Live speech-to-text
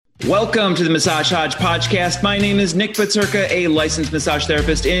Welcome to the Massage Hodge podcast. My name is Nick Paterka, a licensed massage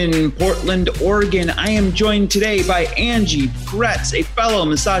therapist in Portland, Oregon. I am joined today by Angie Gretz, a fellow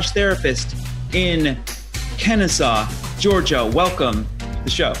massage therapist in Kennesaw, Georgia. Welcome to the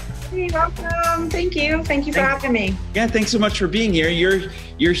show. Hey, welcome. Thank you. Thank you for having me. Yeah, thanks so much for being here.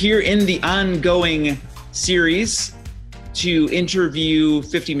 You're here in the ongoing series to interview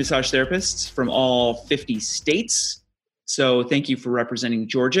 50 massage therapists from all 50 states. So thank you for representing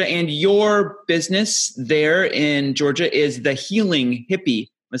Georgia. And your business there in Georgia is the Healing Hippie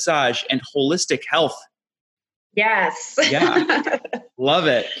Massage and Holistic Health. Yes. Yeah, love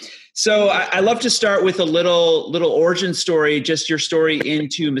it. So I love to start with a little origin story, just your story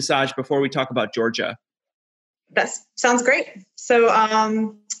into massage before we talk about Georgia. That sounds great. So, I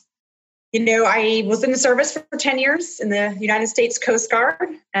was in the service for 10 years in the United States Coast Guard.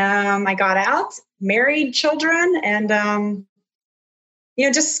 I got out, married, children, and,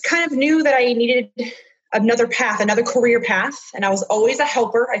 just kind of knew that I needed another career path. And I was always a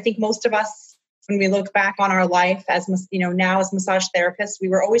helper. I think most of us, when we look back on our life as, now as massage therapists, we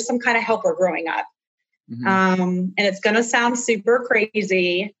were always some kind of helper growing up. Mm-hmm. And it's going to sound super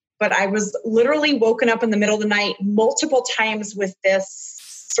crazy, but I was literally woken up in the middle of the night multiple times with this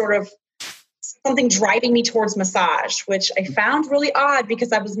sort of something driving me towards massage, which I found really odd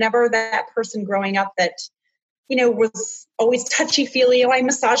because I was never that person growing up that, was always touchy-feely. Oh, I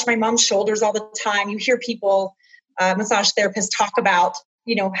massage my mom's shoulders all the time. You hear people, massage therapists talk about,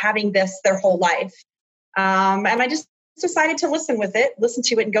 having this their whole life. And I just decided to listen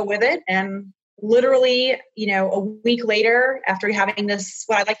to it and go with it. And literally, a week later, after having this,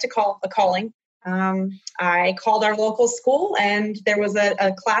 what I like to call a calling, I called our local school and there was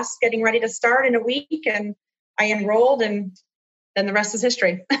a class getting ready to start in a week, and I enrolled, and then the rest is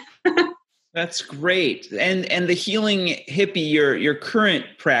history. That's great. And the Healing Hippie, your current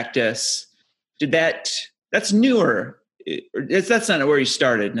practice, that's newer. That's not where you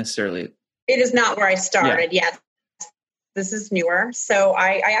started necessarily. It is not where I started. Yeah. This is newer. So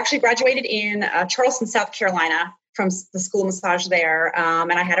I actually graduated in Charleston, South Carolina, from the school of massage there.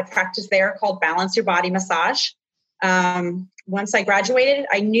 And I had a practice there called Balance Your Body Massage. Once I graduated,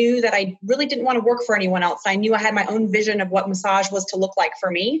 I knew that I really didn't want to work for anyone else. I knew I had my own vision of what massage was to look like for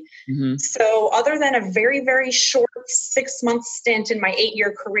me. Mm-hmm. So other than a very, very short 6-month stint in my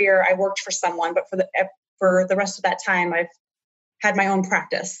 8-year career, I worked for someone, but for the rest of that time, I've had my own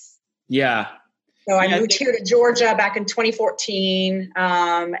practice. Yeah. So I moved here to Georgia back in 2014,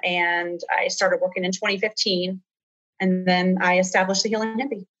 and I started working in 2015. And then I established the Healing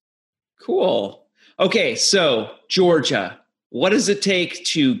Hippie. Cool. Okay, so Georgia. What does it take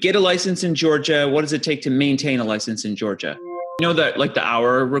to get a license in Georgia? What does it take to maintain a license in Georgia? You know that, like the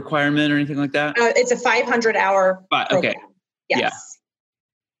hour requirement or anything like that? It's a 500-hour program. Okay. Yes.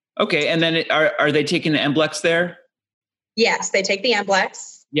 Yeah. Okay, and then are they taking the NBLEX there? Yes, they take the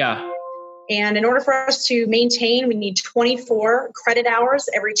NBLEX. Yeah. And in order for us to maintain, we need 24 credit hours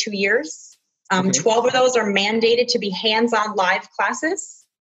every 2 years. 12 of those are mandated to be hands-on live classes.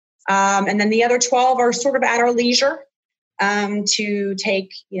 And then the other 12 are sort of at our leisure to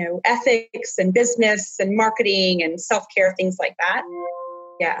take, ethics and business and marketing and self-care, things like that.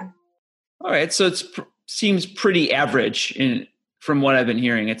 Yeah. All right. So it seems pretty average from what I've been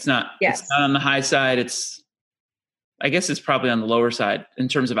hearing. It's not on the high side. I guess it's probably on the lower side in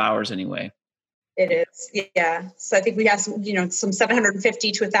terms of hours anyway. It is. Yeah. So I think we have some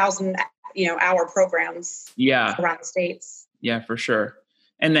 750 to 1,000 hour programs around the states. Yeah, for sure.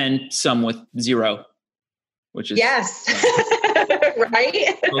 And then some with 0, which is yes.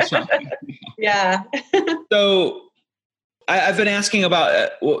 Right. Yeah. So I've been asking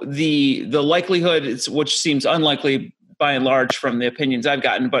about the likelihood, which seems unlikely by and large from the opinions I've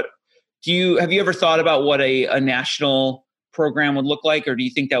gotten, but have you ever thought about what a national program would look like, or do you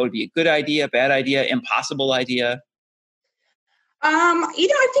think that would be a good idea, bad idea, impossible idea?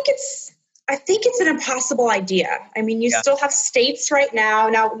 I think it's an impossible idea. I mean, you still have states right now.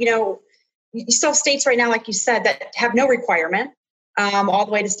 Now, you still have states right now, like you said, that have no requirement, all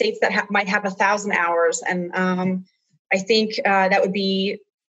the way to states that might have 1,000 hours. And I think that would be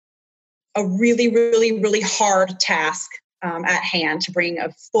a really, really, really hard task at hand to bring a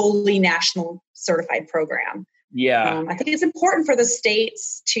fully national certified program. Yeah. I think it's important for the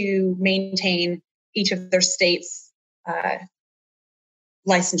states to maintain each of their states'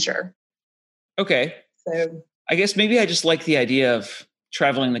 licensure. Okay. So I guess maybe I just like the idea of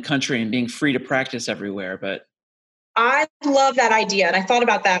traveling the country and being free to practice everywhere, but I love that idea. And I thought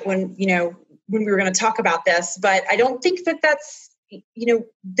about that when we were going to talk about this, but I don't think that's, they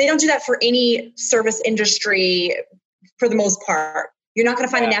don't do that for any service industry for the most part. You're not going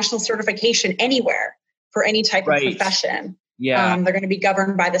to find a national certification anywhere for any type of profession. Yeah. They're going to be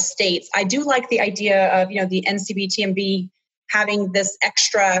governed by the states. I do like the idea of, the NCBTMB having this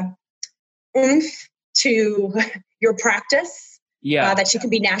extra oomph to your practice. Yeah. That you can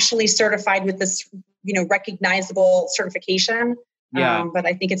be nationally certified with this, recognizable certification. Yeah. But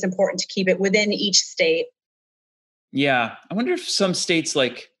I think it's important to keep it within each state. Yeah. I wonder if some states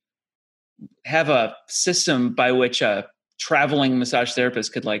have a system by which a traveling massage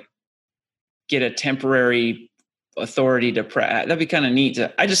therapist could get a temporary authority to that'd be kind of neat.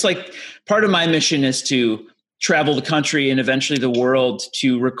 I just part of my mission is to travel the country and eventually the world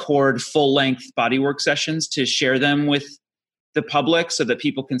to record full length bodywork sessions to share them with the public so that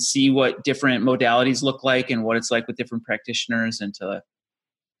people can see what different modalities look like and what it's like with different practitioners, and to,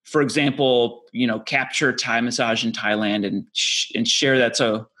 for example, capture Thai massage in Thailand and share that.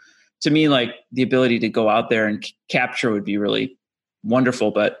 So to me, the ability to go out there and capture would be really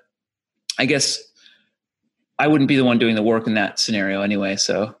wonderful, but I guess I wouldn't be the one doing the work in that scenario anyway.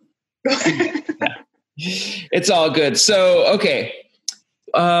 So yeah. It's all good. So, okay.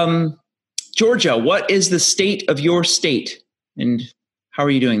 Georgia, what is the state of your state and how are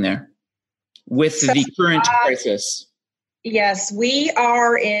you doing there with the current crisis? Yes, we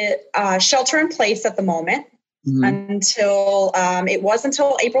are in shelter in place at the moment until it was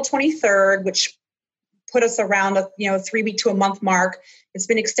until April 23rd, which put us around a 3 week to a month mark. It's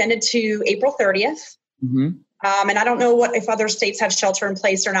been extended to April 30th. And I don't know if other states have shelter in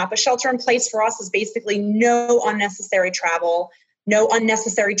place or not, but shelter in place for us is basically no unnecessary travel, no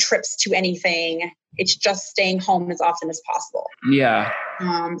unnecessary trips to anything. It's just staying home as often as possible. Yeah.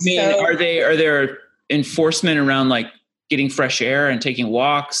 Are there enforcement around getting fresh air and taking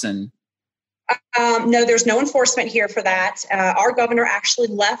walks and? No, there's no enforcement here for that. Our governor actually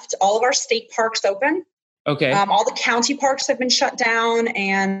left all of our state parks open. Okay. All the county parks have been shut down,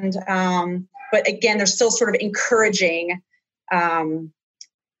 and but again, they're still sort of encouraging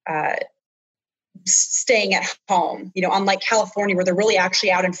staying at home. Unlike California, where they're really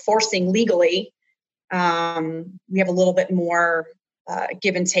actually out enforcing legally, we have a little bit more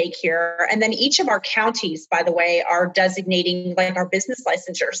give and take here. And then each of our counties, by the way, are designating our business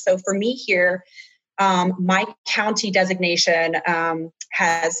licensure. So for me here, my county designation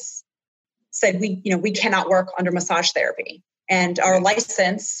has said we cannot work under massage therapy, and our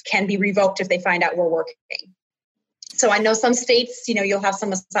license can be revoked if they find out we're working. So I know some states, you'll have some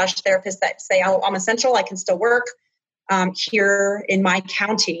massage therapists that say, "Oh, I'm essential, I can still work." Here in my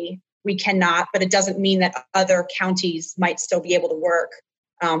county, we cannot, but it doesn't mean that other counties might still be able to work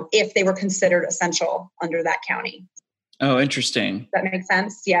if they were considered essential under that county. Oh, interesting. Does that make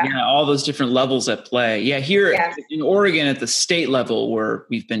sense? Yeah. Yeah, all those different levels at play. Yeah, here in Oregon at the state level,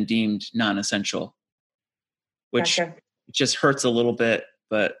 we've been deemed non-essential, which just hurts a little bit,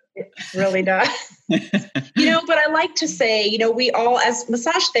 but it really does. But I like to say, we all, as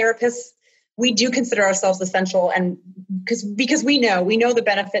massage therapists, we do consider ourselves essential, and because we know the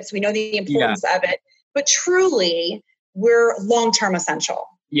benefits, we know the importance of it, but truly we're long-term essential.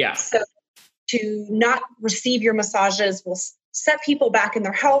 Yeah. So to not receive your massages will set people back in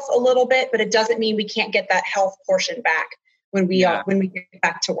their health a little bit, but it doesn't mean we can't get that health portion back when we get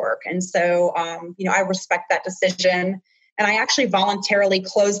back to work. And so, I respect that decision. And I actually voluntarily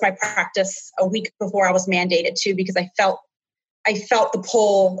closed my practice a week before I was mandated to, because I felt the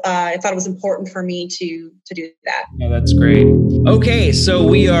pull. I thought it was important for me to do that. Oh, that's great. Okay, so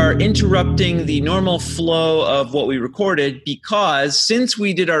we are interrupting the normal flow of what we recorded because since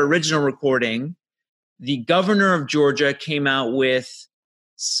we did our original recording, the governor of Georgia came out with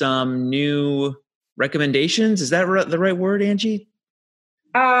some new recommendations. Is that the right word, Angie?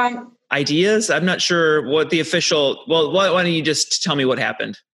 Ideas? I'm not sure what the official... Well, why don't you just tell me what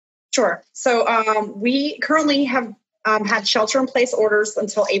happened? Sure. So we currently have had shelter-in-place orders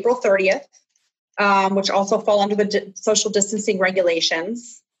until April 30th, which also fall under the social distancing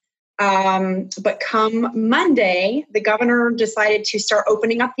regulations. But come Monday, the governor decided to start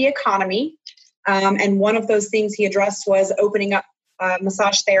opening up the economy. And one of those things he addressed was opening up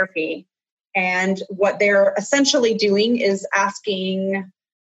massage therapy. And what they're essentially doing is asking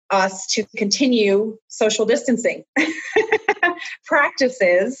us to continue social distancing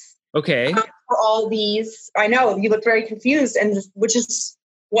practices. Okay. For all these, I know you look very confused, and which is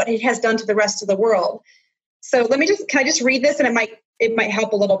what it has done to the rest of the world. So can I just read this, and it might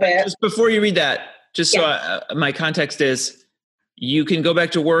help a little bit. Just before you read that, so my context is, you can go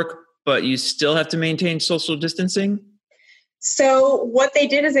back to work, but you still have to maintain social distancing. So what they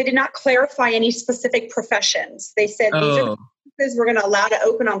did is they did not clarify any specific professions. They said these are the businesses we're going to allow to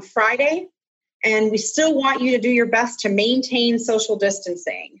open on Friday. and we still want you to do your best to maintain social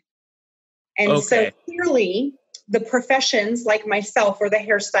distancing. And so clearly the professions like myself or the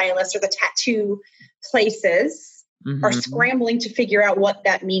hairstylist or the tattoo places are scrambling to figure out what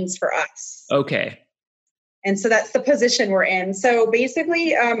that means for us. Okay. And so that's the position we're in. So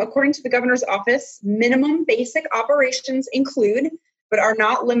basically, according to the governor's office, minimum basic operations include, but are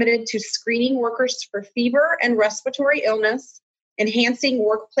not limited to, screening workers for fever and respiratory illness, enhancing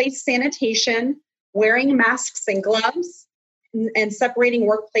workplace sanitation, wearing masks and gloves, and separating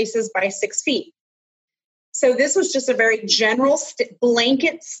workplaces by 6 feet. So this was just a very general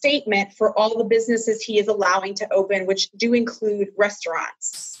blanket statement for all the businesses he is allowing to open, which do include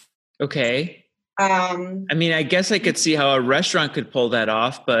restaurants. Okay. I mean, I guess I could see how a restaurant could pull that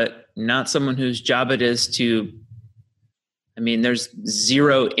off, but not someone whose job it is to, I mean, there's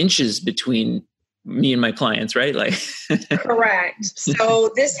 0 inches between me and my clients, right? Like, correct.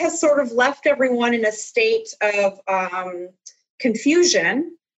 So this has sort of left everyone in a state of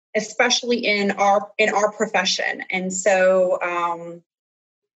confusion, especially in our profession. And so,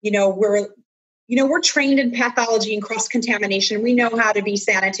 we're trained in pathology and cross-contamination. We know how to be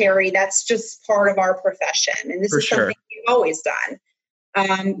sanitary. That's just part of our profession. And this is something we've always done.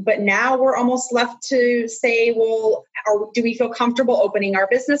 But now we're almost left to say, well, do we feel comfortable opening our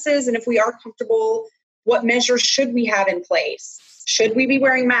businesses? And if we are comfortable, what measures should we have in place? Should we be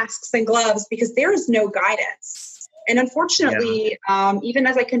wearing masks and gloves? Because there is no guidance. And unfortunately, even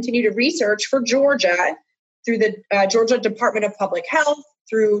as I continue to research for Georgia, through the Georgia Department of Public Health,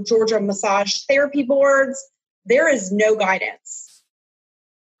 through Georgia Massage Therapy Boards, there is no guidance.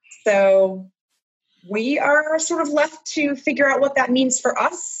 So we are sort of left to figure out what that means for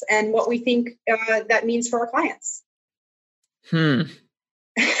us and what we think that means for our clients. So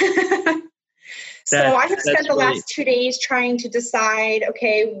I have spent the last 2 days trying to decide,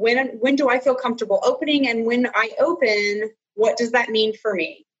 okay, when do I feel comfortable opening? And when I open, what does that mean for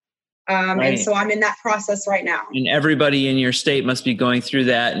me? And so I'm in that process right now. And everybody in your state must be going through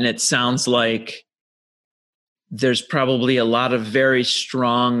that. And it sounds like there's probably a lot of very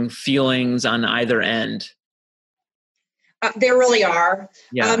strong feelings on either end. There really are.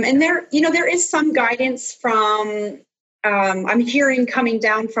 Yeah. And there is some guidance from, I'm hearing coming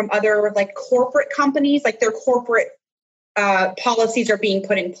down from other like corporate companies, like their corporate policies are being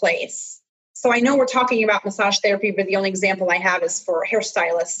put in place. So I know we're talking about massage therapy, but the only example I have is for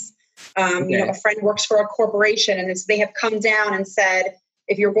hairstylists. A friend works for a corporation, and they have come down and said,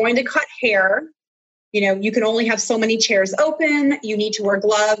 if you're going to cut hair, you can only have so many chairs open. You need to wear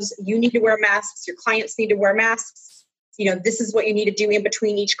gloves. You need to wear masks. Your clients need to wear masks. This is what you need to do in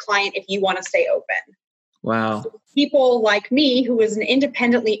between each client if you want to stay open. Wow. So people like me, who is an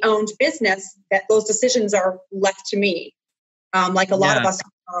independently owned business, that those decisions are left to me. Like a lot of us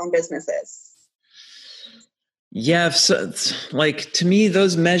have our own businesses. Yeah. So, like, to me,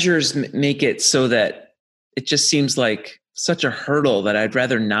 those measures make it so that it just seems like such a hurdle that I'd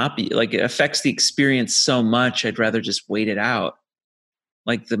rather not be. Like, it affects the experience so much. I'd rather just wait it out.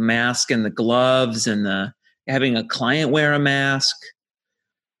 Like the mask and the gloves and having a client wear a mask.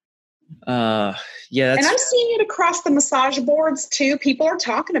 And I'm seeing it across the massage boards too. People are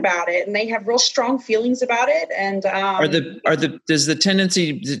talking about it, and they have real strong feelings about it. And does the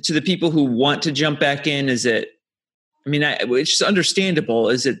tendency to the people who want to jump back in? Is it? I mean, which is understandable.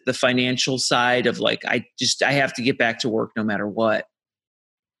 Is it the financial side of like, I have to get back to work no matter what?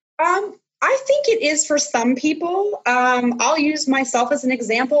 I think it is for some people. I'll use myself as an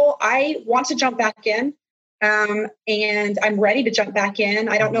example. I want to jump back in. And I'm ready to jump back in.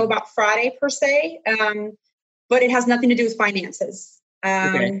 I don't know about Friday per se, but it has nothing to do with finances.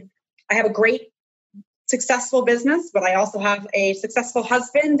 I have a great, successful business, but I also have a successful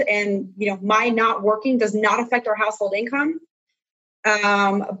husband, and my not working does not affect our household income.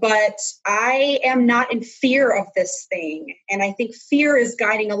 But I am not in fear of this thing, and I think fear is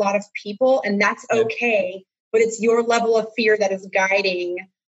guiding a lot of people, and that's okay. But it's your level of fear that is guiding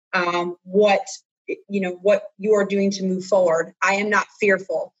what you are doing to move forward. I am not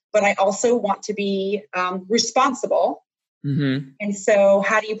fearful, but I also want to be responsible. Mm-hmm. And so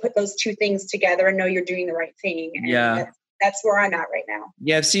how do you put those two things together and know you're doing the right thing? And that's where I'm at right now.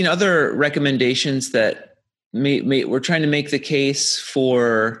 Yeah. I've seen other recommendations that we're trying to make the case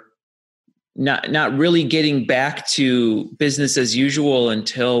for not really getting back to business as usual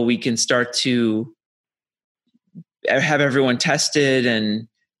until we can start to have everyone tested, and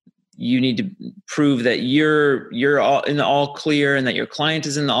you need to prove that you're all in the all clear and that your client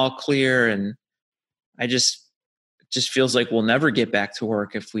is in the all clear. And it just feels like we'll never get back to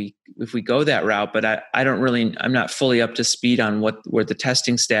work if we go that route. But I'm not fully up to speed on where the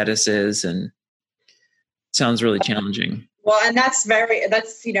testing status is. And Sounds really challenging. Well, and that's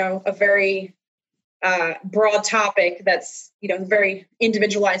a very broad topic that's, very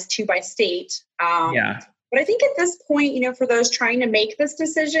individualized too by state. But I think at this point, for those trying to make this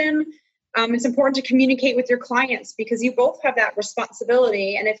decision, it's important to communicate with your clients because you both have that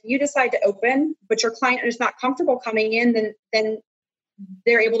responsibility. And if you decide to open, but your client is not comfortable coming in, then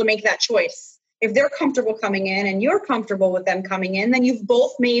they're able to make that choice. If they're comfortable coming in and you're comfortable with them coming in, then you've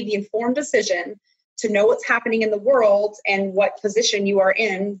both made the informed decision to know what's happening in the world and what position you are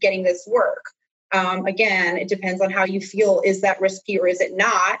in getting this work. Again, it depends on how you feel. Is that risky or is it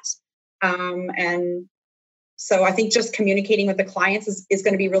not? And so I think just communicating with the clients is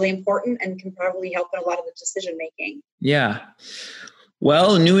going to be really important and can probably help in a lot of the decision making. Yeah.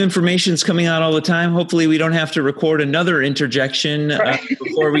 Well, new information is coming out all the time. Hopefully we don't have to record another interjection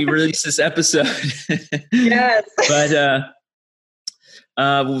before we release this episode. Yes.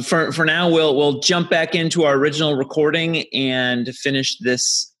 But for now, we'll jump back into our original recording and finish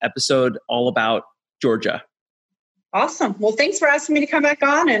this episode all about Georgia. Awesome. Well, thanks for asking me to come back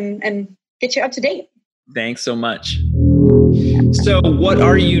on and get you up to date. Thanks so much. So what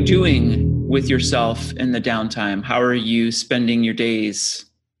are you doing with yourself in the downtime? How are you spending your days?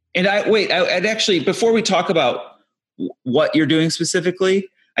 And I'd actually, before we talk about what you're doing specifically,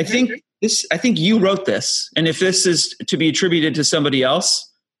 I think you wrote this. And if this is to be attributed to somebody else,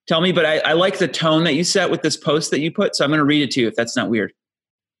 tell me, but I like the tone that you set with this post that you put. So I'm going to read it to you if that's not weird.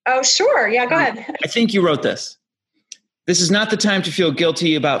 Oh, sure. Yeah, go ahead. I think you wrote this. This is not the time to feel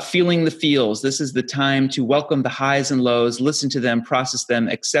guilty about feeling the feels. This is the time to welcome the highs and lows, listen to them, process them,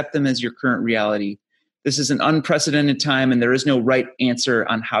 accept them as your current reality. This is an unprecedented time and there is no right answer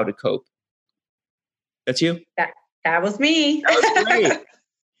on how to cope. That's you? That was me. That was great.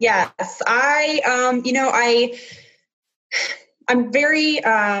 Yes. I'm very,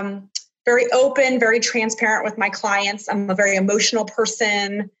 very open, very transparent with my clients. I'm a very emotional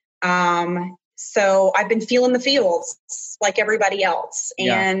person. So I've been feeling the feels like everybody else.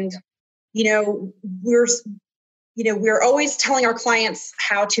 And, we're always telling our clients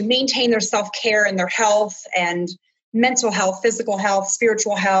how to maintain their self-care and their health and mental health, physical health,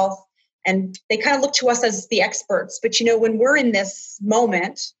 spiritual health. And they kind of look to us as the experts. But, when we're in this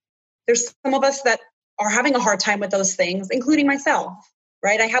moment, there's some of us that are having a hard time with those things, including myself.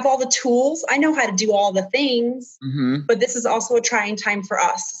 Right? I have all the tools. I know how to do all the things, but this is also a trying time for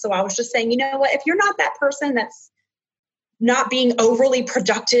us. So I was just saying, if you're not that person that's not being overly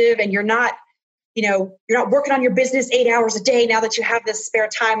productive and you're not working on your business 8 hours a day now that you have this spare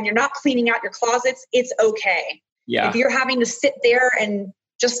time and you're not cleaning out your closets, it's okay. Yeah. If you're having to sit there and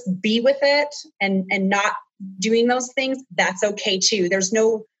just be with it and not doing those things, that's okay too. There's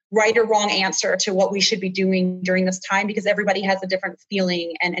no right or wrong answer to what we should be doing during this time because everybody has a different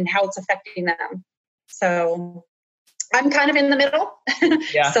feeling and how it's affecting them. So I'm kind of in the middle.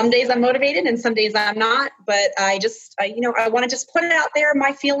 Yeah. Some days I'm motivated and some days I'm not, but I want to just put it out there,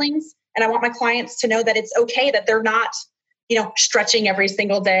 my feelings. And I want my clients to know that it's okay that they're not, stretching every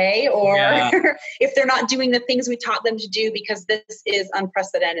single day or if they're not doing the things we taught them to do because this is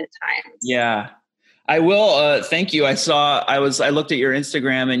unprecedented times. Yeah. I will. Thank you. I looked at your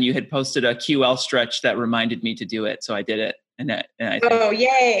Instagram and you had posted a QL stretch that reminded me to do it. So I did it. And I think, oh,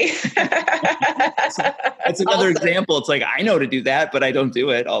 yay. That's another example. It's like, I know to do that, but I don't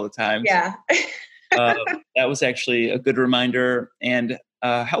do it all the time. Yeah. That was actually a good reminder and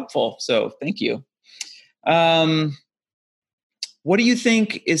helpful. So thank you. What do you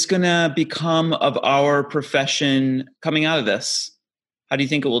think is going to become of our profession coming out of this? How do you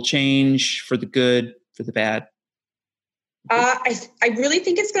think it will change for the good, for the bad? I really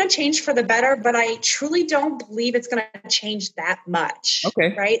think it's going to change for the better, but I truly don't believe it's going to change that much.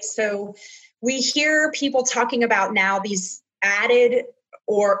 Okay. Right. So we hear people talking about now these added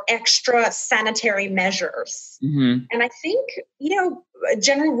or extra sanitary measures. Mm-hmm. And I think, a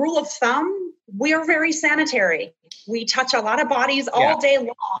general rule of thumb, we are very sanitary. We touch a lot of bodies all day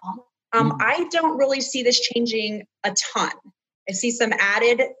long. I don't really see this changing a ton. I see some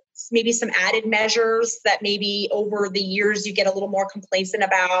added measures that maybe over the years you get a little more complacent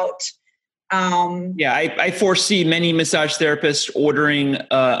about. I foresee many massage therapists ordering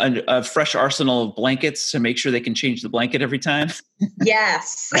a fresh arsenal of blankets to make sure they can change the blanket every time.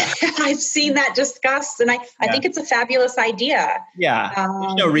 Yes, I've seen that discussed, and I think it's a fabulous idea. Yeah,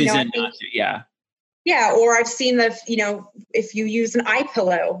 there's no reason not to. Yeah. Yeah, or I've seen if you use an eye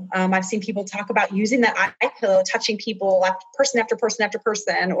pillow, I've seen people talk about using that eye pillow, touching people like person after person after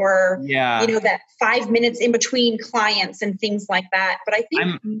person, or, that 5 minutes in between clients and things like that. But I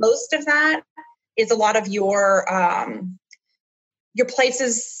think most of that is a lot of your your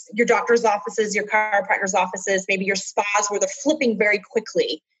places, your doctor's offices, your chiropractor's offices, maybe your spas where they're flipping very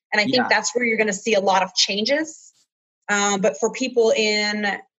quickly. And I think that's where you're going to see a lot of changes. But for people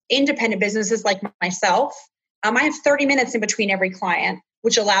in independent businesses like myself, I have 30 minutes in between every client,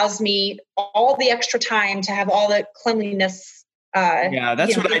 which allows me all the extra time to have all the cleanliness.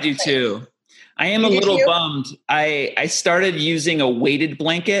 That's what I do too. I am a little bummed. I started using a weighted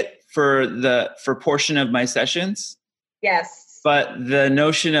blanket for portion of my sessions. Yes. But the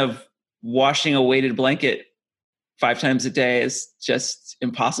notion of washing a weighted blanket 5 times a day is just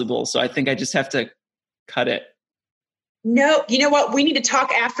impossible. So I think I just have to cut it. No, you know what? We need to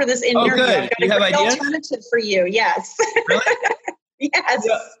talk after this interview. Oh, good. I've got you a have great ideas? alternative for you. Yes. Really? Yes.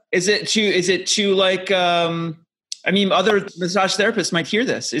 Yeah. Is it too like, other massage therapists might hear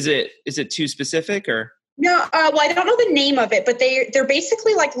this. Is it too specific or? No, well, I don't know the name of it, but they're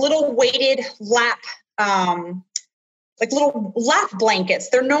basically like little weighted lap, like little lap blankets.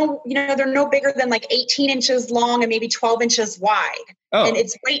 They're no bigger than like 18 inches long and maybe 12 inches wide. Oh. And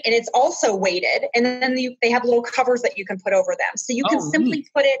it's also weighted. And then they have little covers that you can put over them. So you can simply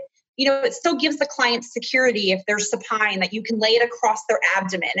put it, it still gives the client security if they're supine, that you can lay it across their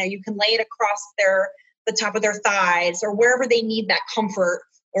abdomen, or you can lay it across the top of their thighs, or wherever they need that comfort.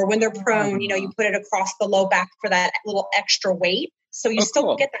 Or when they're prone, you put it across the low back for that little extra weight. So you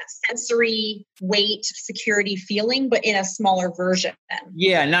still get that sensory weight security feeling, but in a smaller version.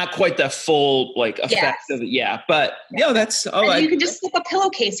 Yeah, not quite the full effect of it. Yeah, but that's you can just slip a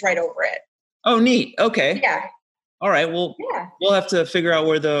pillowcase right over it. Oh, neat. Okay. Yeah. All right. Well, we'll have to figure out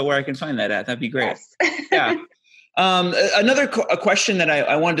where I can find that at. That'd be great. Yes. Yeah. Another question that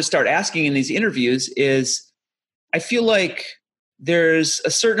I wanted to start asking in these interviews is, I feel like there's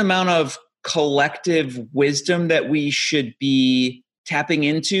a certain amount of collective wisdom that we should be tapping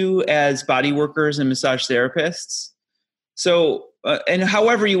into as body workers and massage therapists. So, and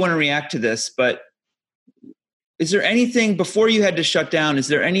however you want to react to this, but is there anything before you had to shut down? Is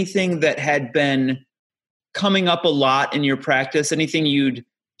there anything that had been coming up a lot in your practice? Anything do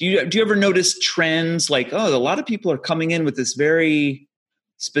you ever notice trends like, a lot of people are coming in with this very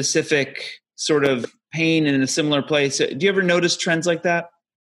specific sort of pain in a similar place? Do you ever notice trends like that?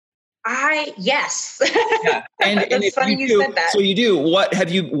 Yes. Yeah. And it's funny you said that. So you do. What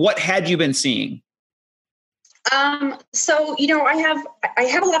had you been seeing? So, I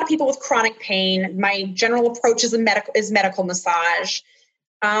have a lot of people with chronic pain. My general approach is medical massage.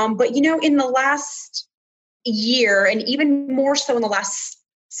 But in the last year, and even more so in the last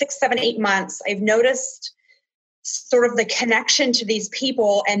 6, 7, 8 months, I've noticed sort of the connection to these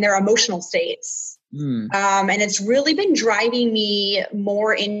people and their emotional states. And it's really been driving me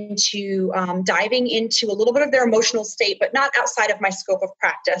more into diving into a little bit of their emotional state, but not outside of my scope of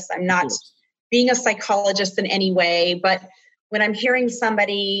practice. I'm not being a psychologist in any way, but when I'm hearing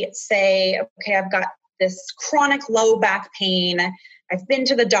somebody say, okay, I've got this chronic low back pain, I've been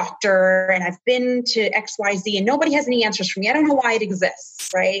to the doctor and I've been to XYZ and nobody has any answers for me. I don't know why it exists,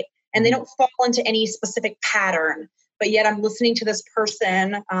 right? And they don't fall into any specific pattern, but yet I'm listening to this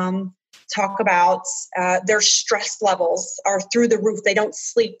person talk about their stress levels are through the roof. They don't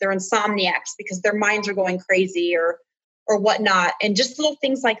sleep. They're insomniacs because their minds are going crazy or whatnot. And just little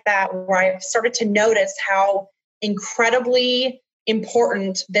things like that, where I've started to notice how incredibly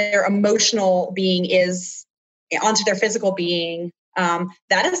important their emotional being is onto their physical being.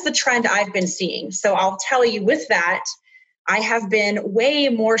 That is the trend I've been seeing. So I'll tell you with that, I have been way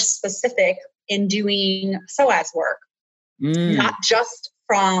more specific in doing psoas work, not just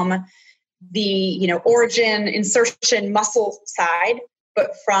from the, origin, insertion, muscle side,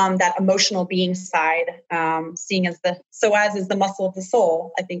 but from that emotional being side, seeing as the psoas is the muscle of the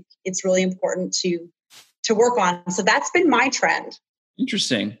soul. I think it's really important to work on. So that's been my trend.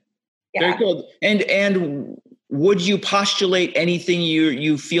 Interesting. Yeah. Very cool. And would you postulate anything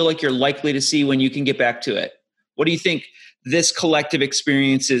you feel like you're likely to see when you can get back to it? What do you think this collective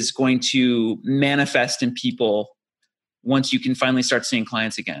experience is going to manifest in people once you can finally start seeing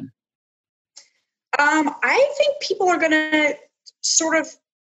clients again? I think people are going to sort of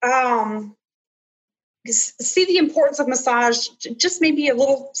see the importance of massage just maybe a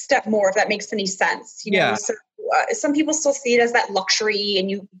little step more, if that makes any sense. So, some people still see it as that luxury,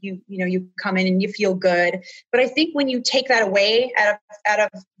 and you come in and you feel good. But I think when you take that away out of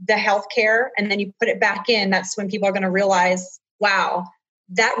the healthcare and then you put it back in, that's when people are going to realize, wow,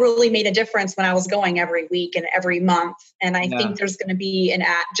 that really made a difference when I was going every week and every month. And I think there's going to be an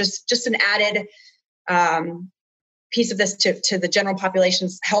added piece of this to the general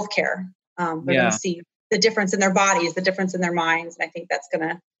population's healthcare. We're going to see the difference in their bodies, the difference in their minds. And I think that's going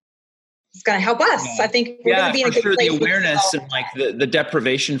to it's going to help us. I think we're going to be in a good place. The awareness and like the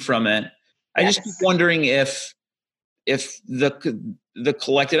deprivation from it. I just keep wondering if the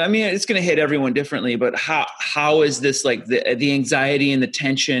collective, I mean, it's going to hit everyone differently, but how is this, like the anxiety and the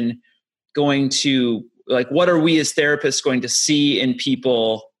tension going to, like, what are we as therapists going to see in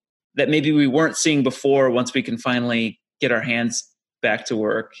people that maybe we weren't seeing before once we can finally get our hands back to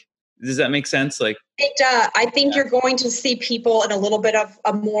work? Does that make sense? Like, I think you're going to see people in a little bit of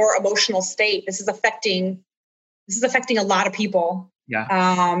a more emotional state. This is affecting a lot of people. Yeah.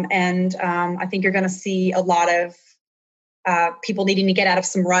 I think you're going to see a lot of people needing to get out of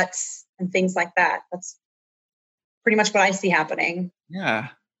some ruts and things like that. That's pretty much what I see happening. Yeah.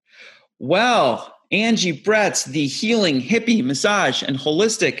 Well, Angie Bretz, the healing hippie massage and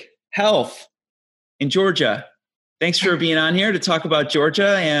holistic health in Georgia. Thanks for being on here to talk about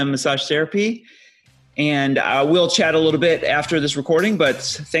Georgia and massage therapy. And we'll chat a little bit after this recording, but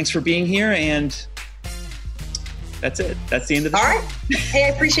thanks for being here. And that's it. That's the end of the show. All right. Hey, I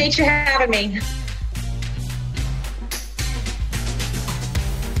appreciate you having me.